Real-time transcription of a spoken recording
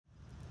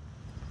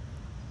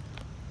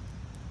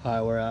Hi,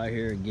 we're out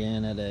here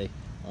again at a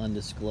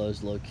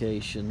undisclosed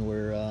location.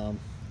 We're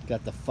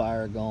got the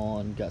fire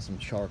going, got some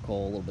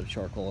charcoal, a little bit of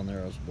charcoal in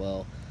there as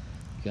well.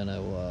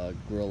 Gonna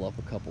grill up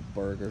a couple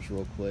burgers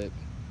real quick.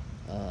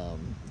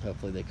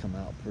 Hopefully they come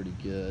out pretty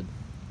good.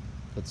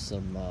 Put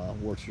some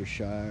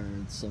Worcestershire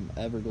and some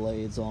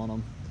Everglades on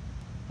them,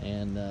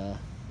 and it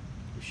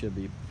should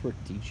be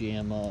pretty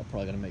jam up.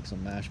 Probably gonna make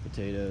some mashed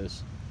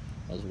potatoes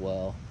as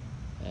well,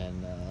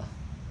 and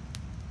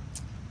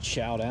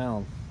chow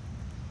down.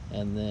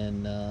 And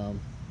then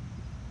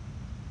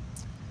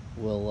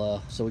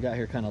so we got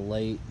here kind of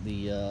late.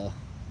 It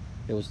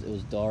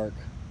was dark.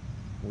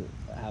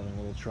 We're having a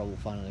little trouble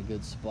finding a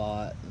good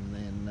spot, and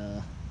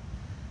then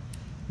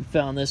we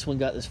found this one,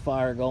 got this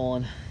fire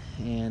going,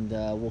 and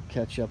we'll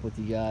catch up with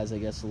you guys, I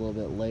guess, a little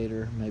bit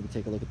later. Maybe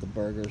take a look at the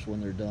burgers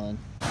when they're done.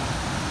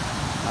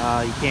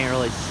 You can't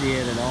really see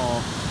it at all,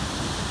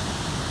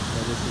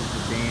 but this is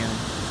the dam.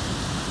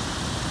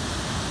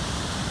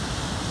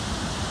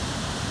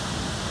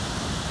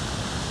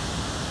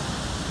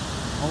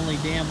 Only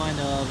dam I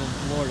know of in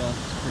Florida.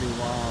 It's pretty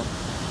wild.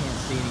 Can't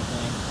see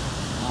anything.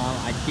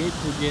 I did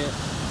forget,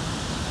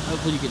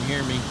 hopefully you can hear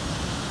me,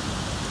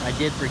 I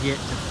did forget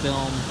to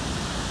film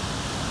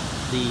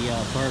the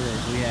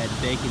burgers. We had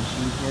bacon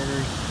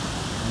cheeseburgers,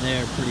 and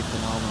they're pretty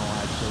phenomenal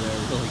actually.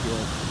 They're really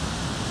good.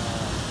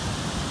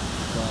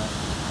 But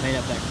made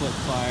up that quick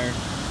fire,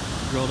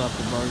 grilled up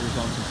the burgers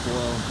on some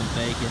foil and some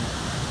bacon,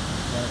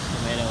 lettuce,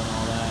 tomato, and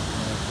all that. And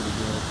they're pretty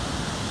good.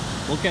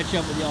 We'll catch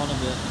up with y'all in a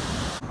bit.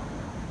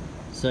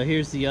 So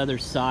here's the other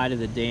side of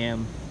the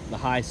dam, the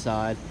high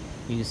side.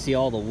 You can see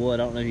all the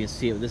wood. I don't know if you can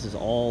see it, but this is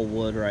all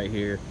wood right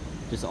here.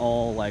 Just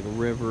all like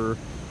river,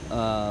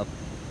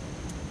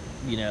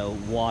 you know,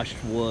 washed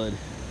wood.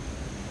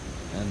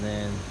 And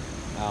then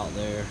out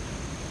there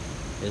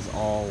is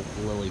all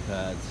lily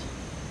pads.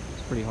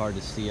 It's pretty hard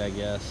to see, I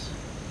guess,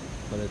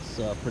 but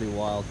it's pretty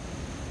wild.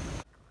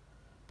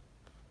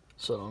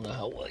 So I don't know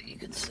how well you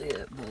can see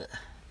it, but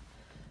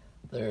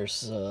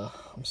there's,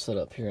 I'm set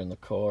up here in the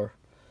car.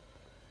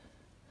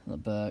 In the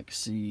back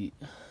seat,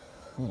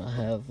 and I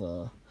have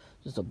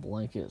just a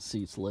blanket,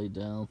 seats laid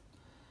down,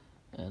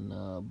 and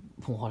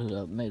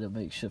made a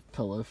makeshift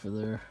pillow for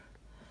there.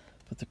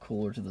 Put the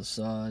cooler to the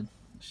side.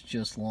 It's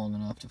just long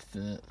enough to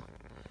fit.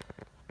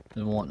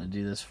 Been wanting to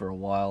do this for a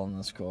while in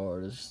this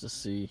car, just to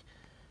see.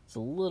 It's a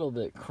little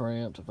bit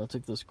cramped. If I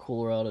took this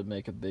cooler out, it'd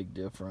make a big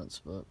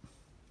difference, but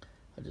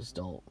I just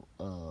don't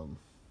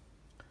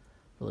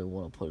really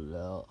want to put it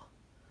out.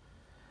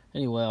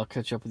 Anyway, I'll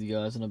catch up with you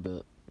guys in a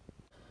bit.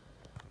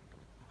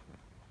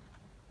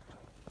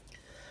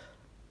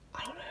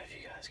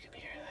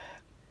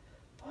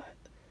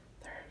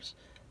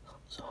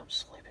 So I'm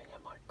sleeping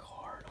in my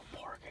car in a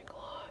parking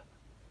lot,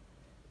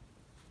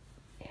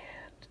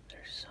 and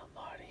there's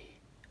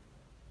somebody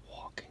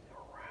walking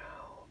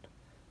around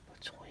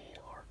between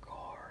our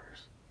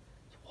cars.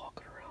 He's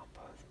walking around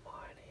both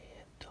mine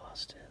and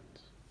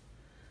Dustin's.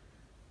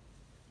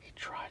 He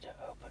tried to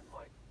open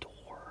my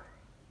door,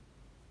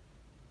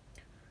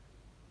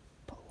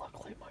 but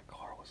luckily my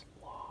car was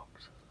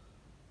locked.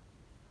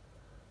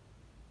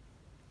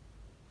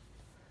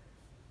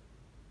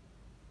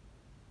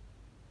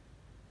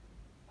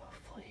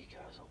 Hopefully he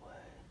goes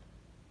away.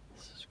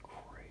 This is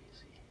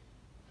crazy.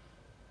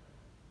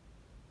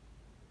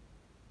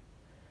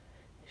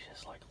 He's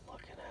just like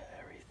looking at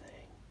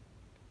everything.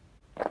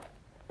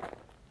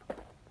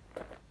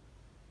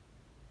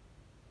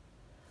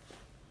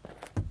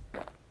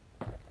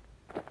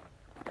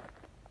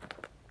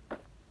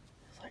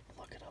 He's like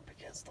looking up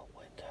against the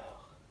window.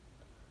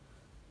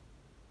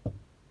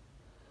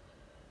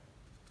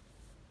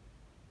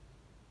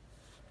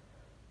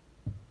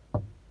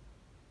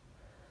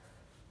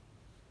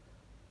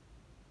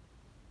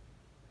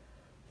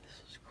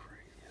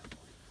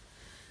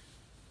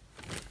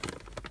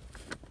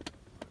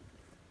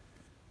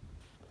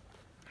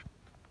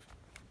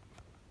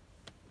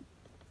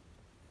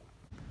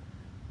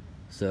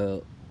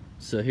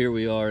 So here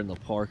we are in the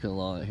parking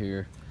lot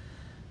here.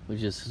 We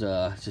just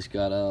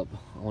got up.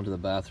 I went to the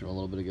bathroom a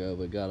little bit ago,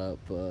 but got up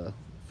for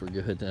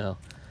good now.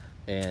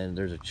 And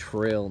there's a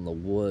trail in the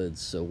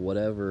woods, so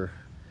whatever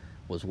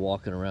was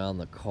walking around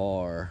the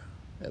car,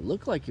 it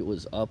looked like it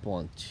was up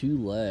on two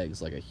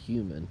legs like a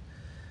human,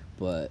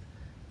 but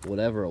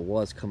whatever it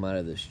was come out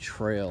of this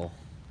trail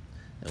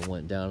and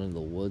went down into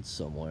the woods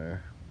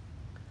somewhere.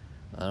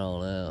 I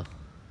don't know.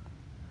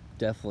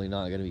 Definitely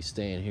not going to be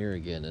staying here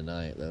again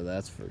tonight, though,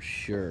 that's for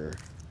sure.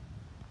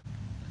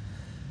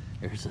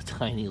 There's a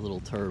tiny little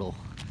turtle.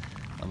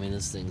 I mean,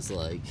 this thing's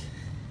like,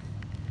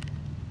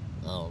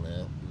 I don't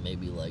know,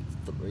 maybe like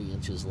 3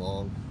 inches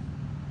long.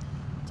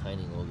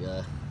 Tiny little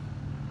guy.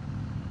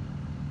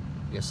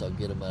 I guess I'll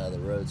get him out of the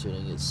road so he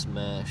doesn't get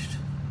smashed.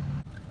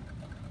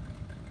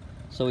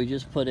 So we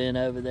just put in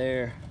over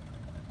there,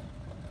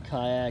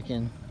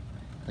 kayaking,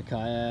 the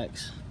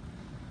kayaks.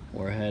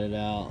 We're headed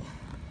out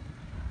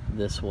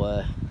this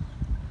way,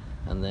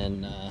 and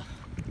then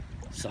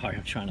sorry,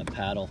 I'm trying to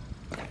paddle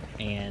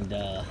and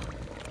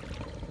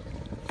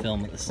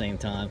film at the same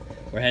time.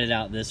 We're headed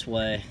out this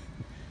way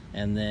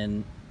And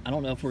then I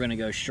don't know if we're gonna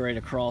go straight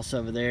across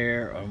over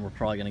there, or we're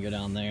probably gonna go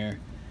down there,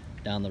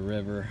 down the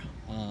river.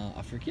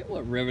 I forget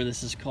what river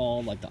this is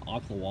called, like the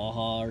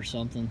Ocklawaha or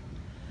something.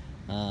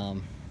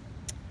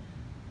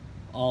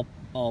 I'll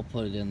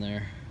put it in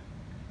there,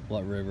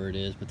 what river it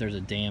is, but there's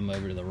a dam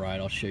over to the right.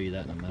 I'll show you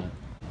that in a minute.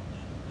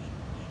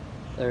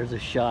 There's a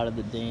shot of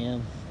the dam.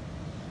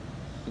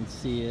 You can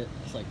see it.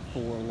 It's like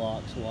 4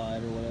 locks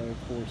wide or whatever,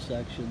 4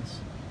 sections.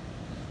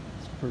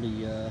 It's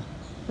pretty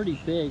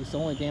big. It's the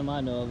only dam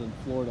I know of in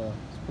Florida.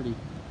 It's a pretty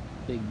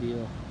big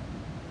deal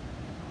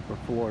for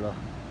Florida.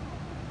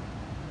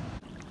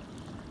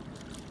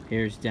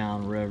 Here's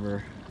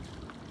downriver.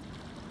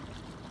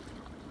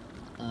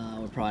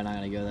 We're probably not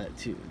going to go that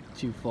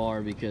too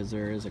far because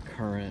there is a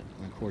current.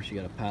 And of course, you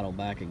got to paddle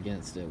back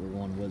against it. We're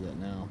going with it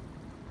now.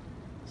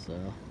 So,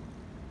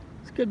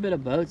 it's a good bit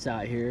of boats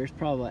out here. There's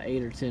probably about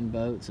 8 or 10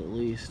 boats at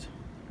least.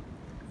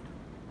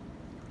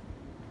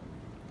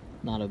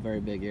 Not a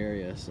very big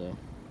area, so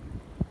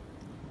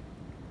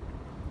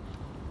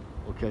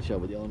we'll catch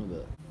up with y'all in a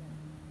bit.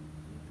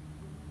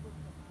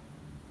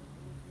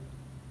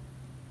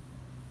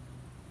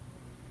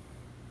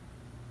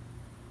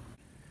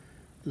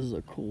 This is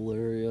a cool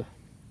area.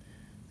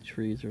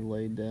 Trees are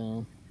laid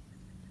down.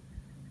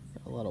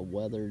 Got a lot of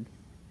weathered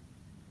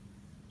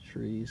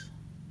trees.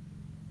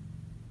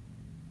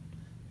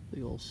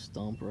 Big old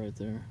stump right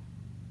there.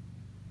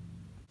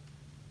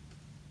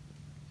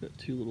 Got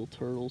 2 little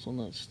turtles on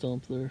that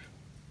stump there.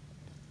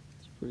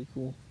 It's pretty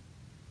cool.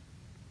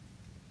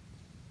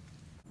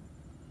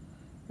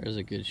 There's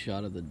a good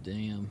shot of the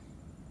dam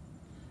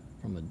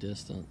from a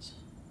distance.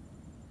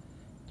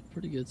 It's a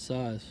pretty good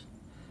size.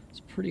 It's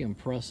pretty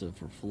impressive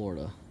for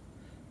Florida.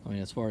 I mean,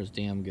 as far as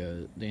dams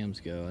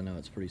go, I know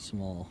it's pretty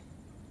small.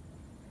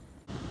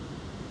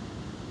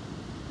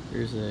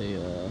 Here's a,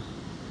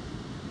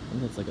 I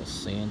think it's like a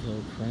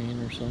sandhill crane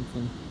or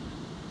something.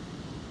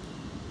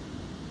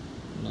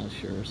 I'm not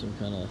sure, some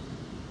kind of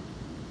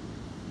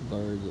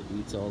bird that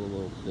eats all the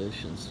little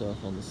fish and stuff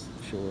on the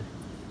shore.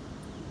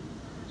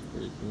 It's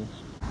pretty cool.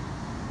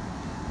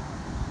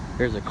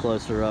 Here's a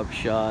closer up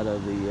shot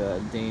of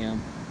the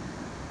dam.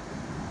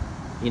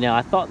 You know,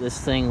 I thought this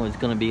thing was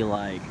gonna be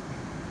like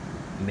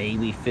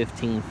maybe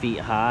 15 feet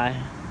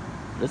high.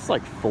 It's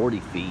like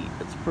 40 feet.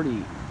 It's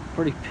pretty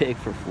big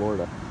for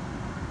Florida.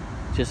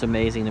 It's just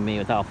amazing to me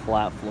with how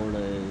flat Florida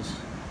is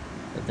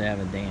that they have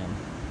a dam.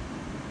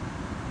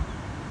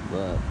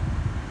 But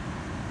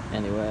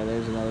anyway,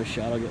 there's another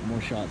shot. I'll get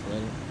more shots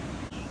later.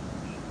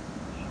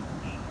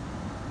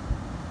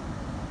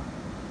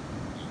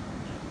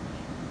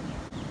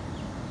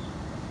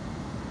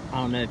 I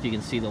don't know if you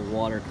can see the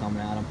water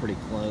coming out. I'm pretty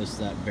close.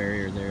 That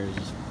barrier there is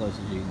as close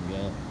as you can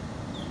go.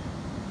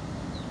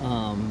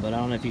 But I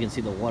don't know if you can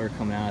see the water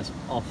coming out. It's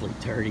awfully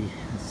dirty.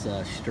 It's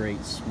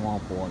straight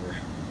swamp water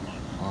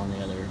on the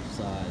other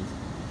side.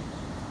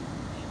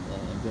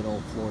 Good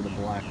old Florida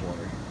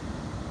Blackwater.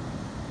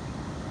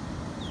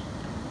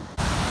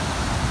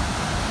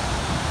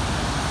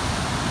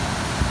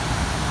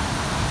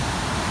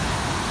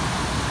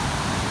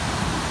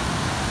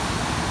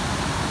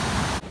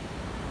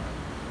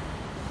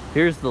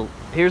 Here's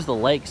the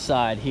lake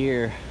side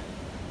here.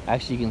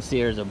 Actually, you can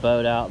see there's a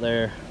boat out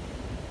there.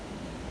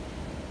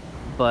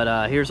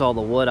 But here's all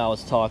the wood I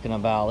was talking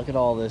about. Look at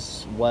all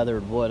this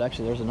weathered wood.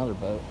 Actually, there's another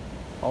boat.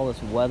 All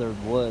this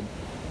weathered wood.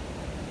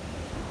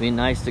 Be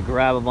nice to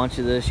grab a bunch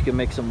of this. You can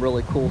make some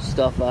really cool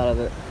stuff out of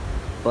it.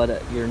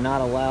 But you're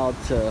not allowed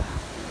to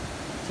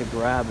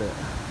grab it.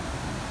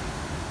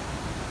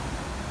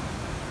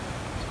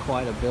 It's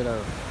quite a bit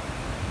of...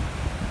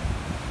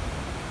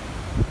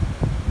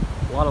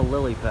 a lot of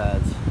lily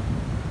pads.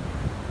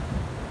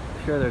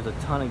 I'm sure there's a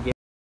ton of gas.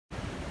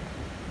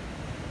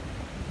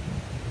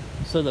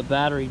 So the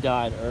battery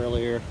died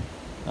earlier.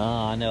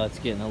 I know it's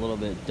getting a little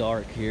bit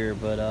dark here,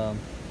 but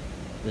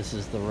this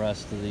is the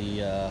rest of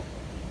the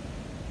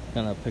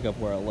kind of pick up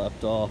where I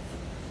left off.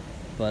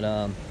 But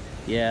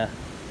yeah,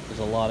 there's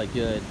a lot of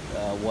good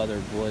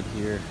weathered wood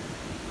here.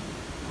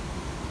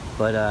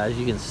 But as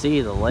you can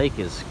see, the lake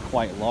is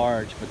quite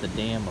large, but the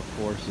dam, of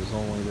course, is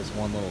only this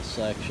one little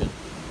section.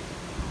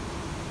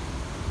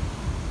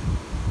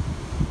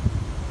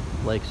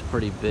 Lake's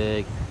pretty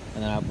big,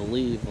 and then I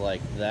believe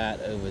like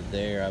that over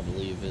there, I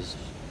believe is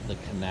the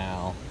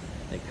canal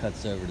that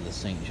cuts over to the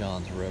St.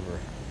 Johns River.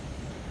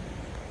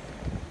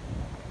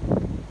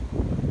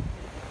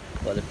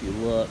 But if you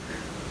look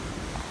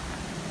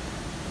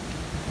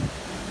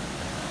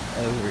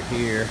over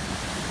here,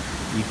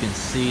 you can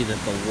see that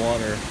the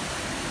water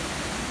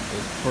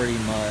is pretty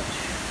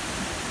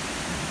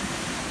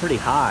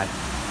high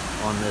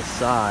on this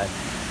side,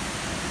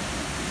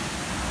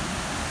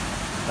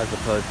 as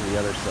opposed to the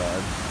other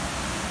side.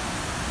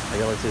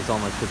 Like, let's say it's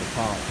almost to the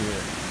top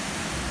here.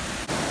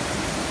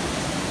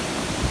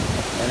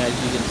 And as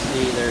you can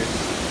see,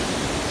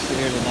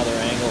 here's another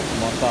angle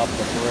from on top of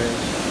the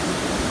bridge.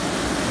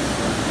 You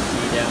can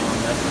see down,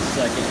 that's the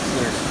second.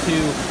 So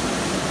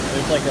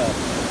there's like a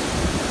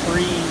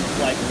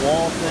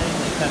wall thing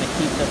that kind of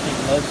keeps, I think,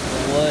 most of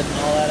the wood and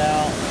all that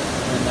out.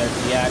 then there's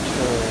the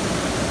actual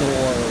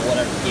door, or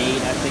whatever,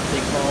 gate, I think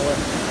they call it,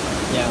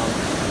 down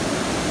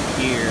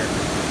here,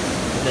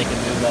 that they can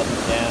move up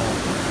and down.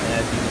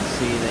 And as you can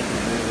see, they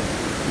can move it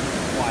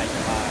quite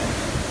high.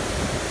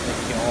 They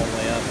can go all the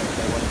way up if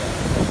they want to.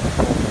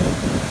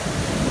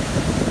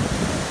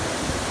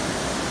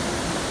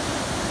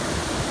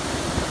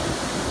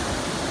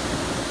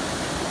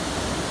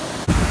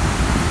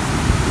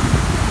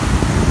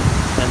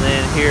 And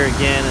then here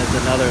again is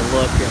another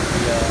look at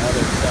the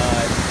other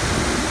side.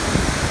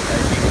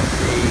 As you can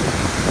see,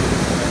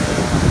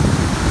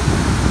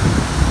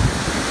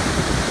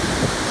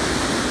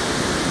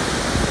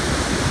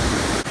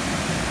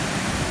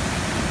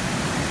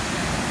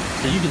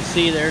 so you can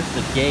see there's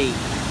the gate,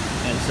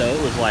 and so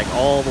it was like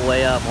all the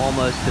way up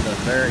almost to the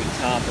very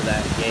top of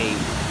that gate.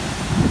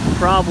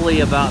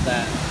 Probably about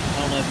that,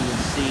 I don't know if you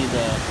can see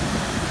the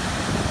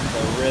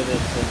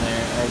rivets in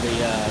there, or the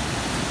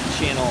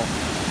channel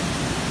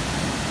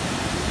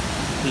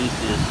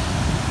pieces,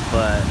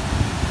 but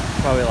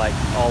probably like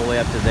all the way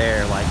up to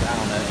there, like, I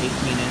don't know,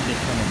 18 inches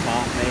from the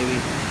top maybe,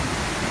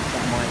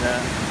 something like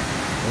that.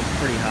 It was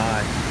pretty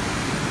high,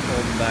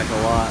 holding back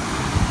a lot.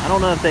 I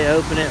don't know if they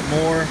open it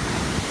more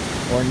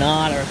or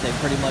not, or if they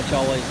pretty much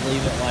always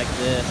leave it like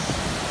this,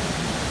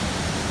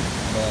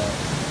 but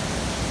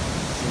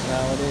this is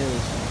how it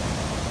is.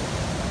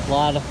 A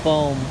lot of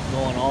foam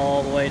going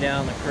all the way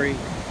down the creek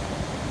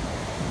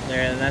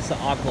there, and that's the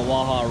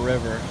Ocklawaha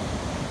River.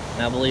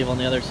 And I believe on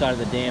the other side of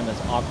the dam is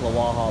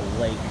Ocklawaha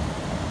Lake.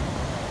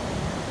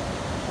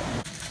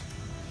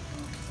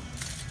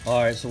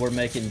 Alright, so we're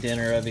making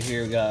dinner over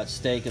here. We got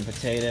steak and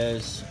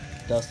potatoes.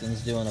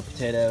 Dustin's doing a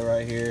potato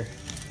right here.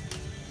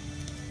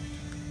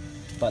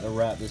 About to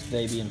wrap this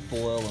baby in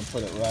foil and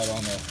put it right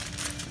on the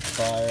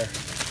fire.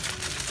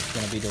 It's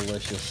gonna be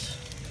delicious.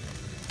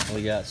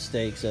 We got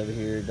steaks over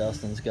here.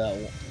 Dustin's got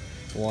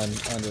one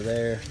under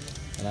there,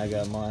 and I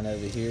got mine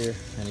over here,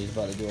 and he's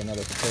about to do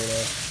another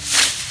potato.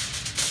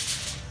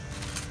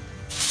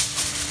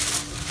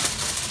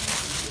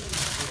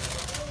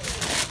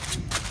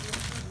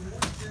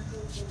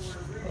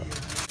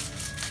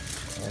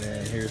 And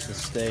then here's the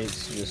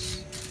steaks.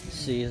 Just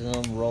season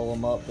them, roll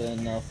them up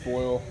in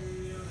foil,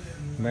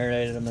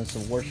 marinated them in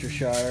some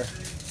Worcestershire.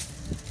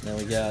 Then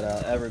we got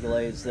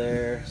Everglades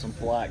there, some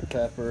black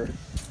pepper,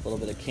 a little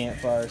bit of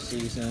campfire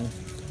seasoning,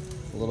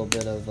 a little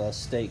bit of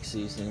steak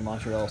seasoning,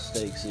 Montreal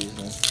steak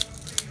seasoning.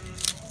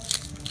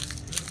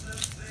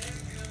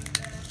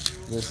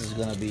 This is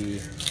gonna be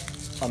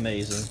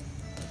amazing.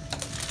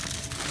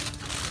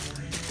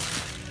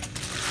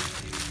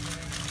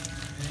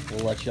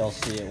 We'll let y'all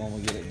see it when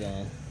we get it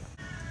done.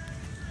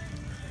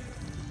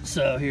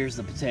 So here's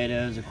the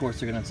potatoes. Of course,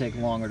 they're gonna take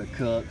longer to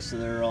cook, so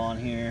they're on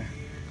here.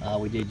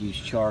 We did use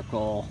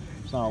charcoal.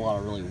 There's not a lot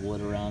of really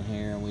wood around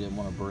here, and we didn't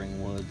want to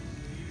bring wood.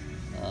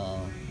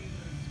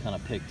 Kind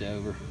of picked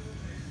over.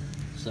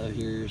 So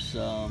here's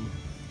some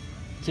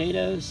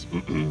potatoes.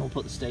 We'll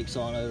put the steaks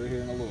on over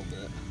here in a little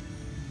bit.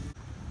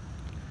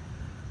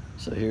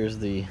 So here's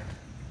the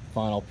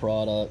final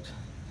product.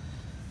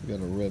 We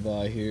got a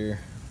ribeye here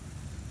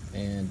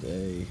and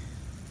a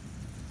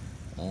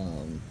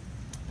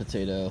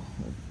potato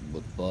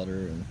with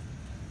butter and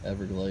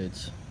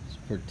Everglades. It's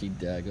pretty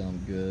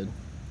daggum good.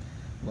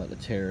 I'm about to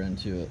tear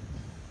into it.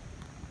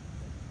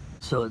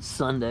 So it's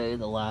Sunday,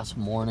 the last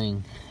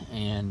morning,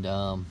 and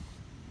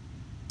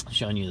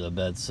showing you the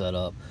bed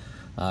setup.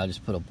 I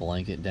just put a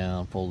blanket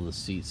down, folded the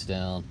seats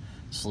down,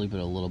 sleep at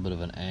a little bit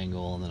of an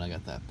angle, and then I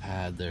got that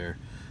pad there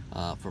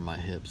for my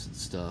hips and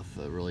stuff.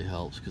 It really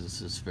helps because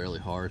this is fairly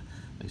hard.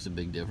 Makes a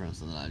big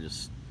difference. And then I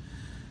just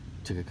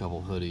took a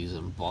couple hoodies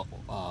and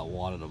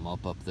wadded them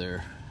up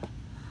there.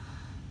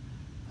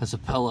 As a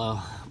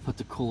pillow, put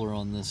the cooler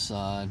on this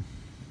side,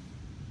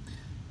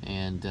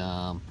 and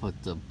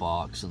put the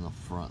box in the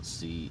front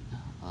seat.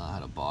 I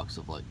had a box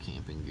of like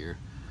camping gear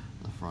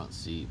in the front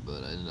seat,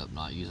 but I ended up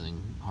not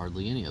using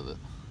hardly any of it.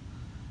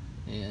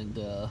 And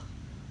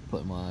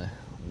put my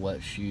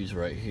wet shoes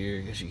right here.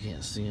 I guess you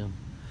can't see them.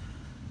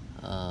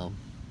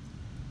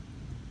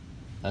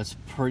 That's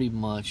pretty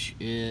much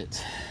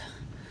it.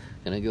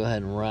 Gonna go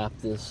ahead and wrap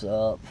this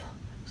up,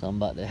 so I'm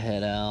about to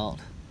head out.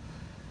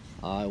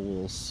 I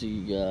will see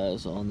you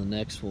guys on the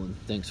next one.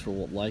 Thanks for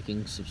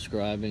liking,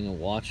 subscribing, and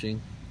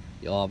watching.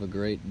 Y'all have a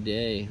great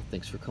day.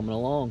 Thanks for coming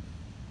along.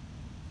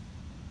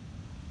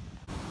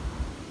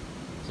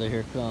 So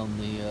here come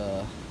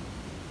the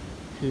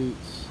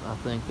coots, I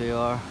think they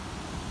are.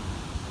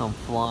 Come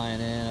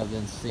flying in. I've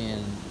been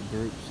seeing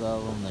groups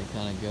of them. They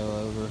kind of go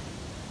over,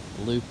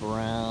 loop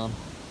around,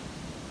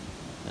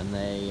 and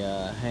they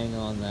hang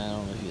on that. I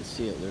don't know if you can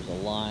see it. There's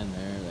a line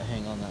there. They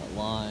hang on that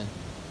line.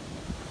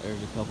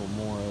 There's a couple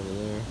more over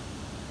there.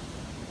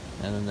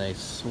 And then they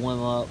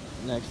swim up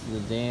next to the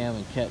dam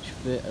and catch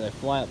fish. They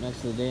fly up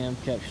next to the dam,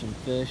 catch some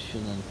fish,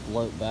 and then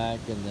float back,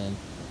 and then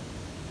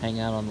hang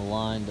out on the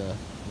line to,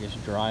 I guess,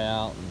 dry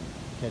out and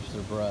catch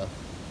their breath.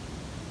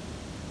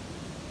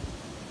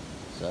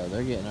 So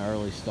they're getting an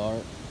early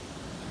start.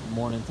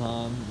 Morning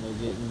time, they're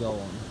getting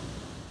going.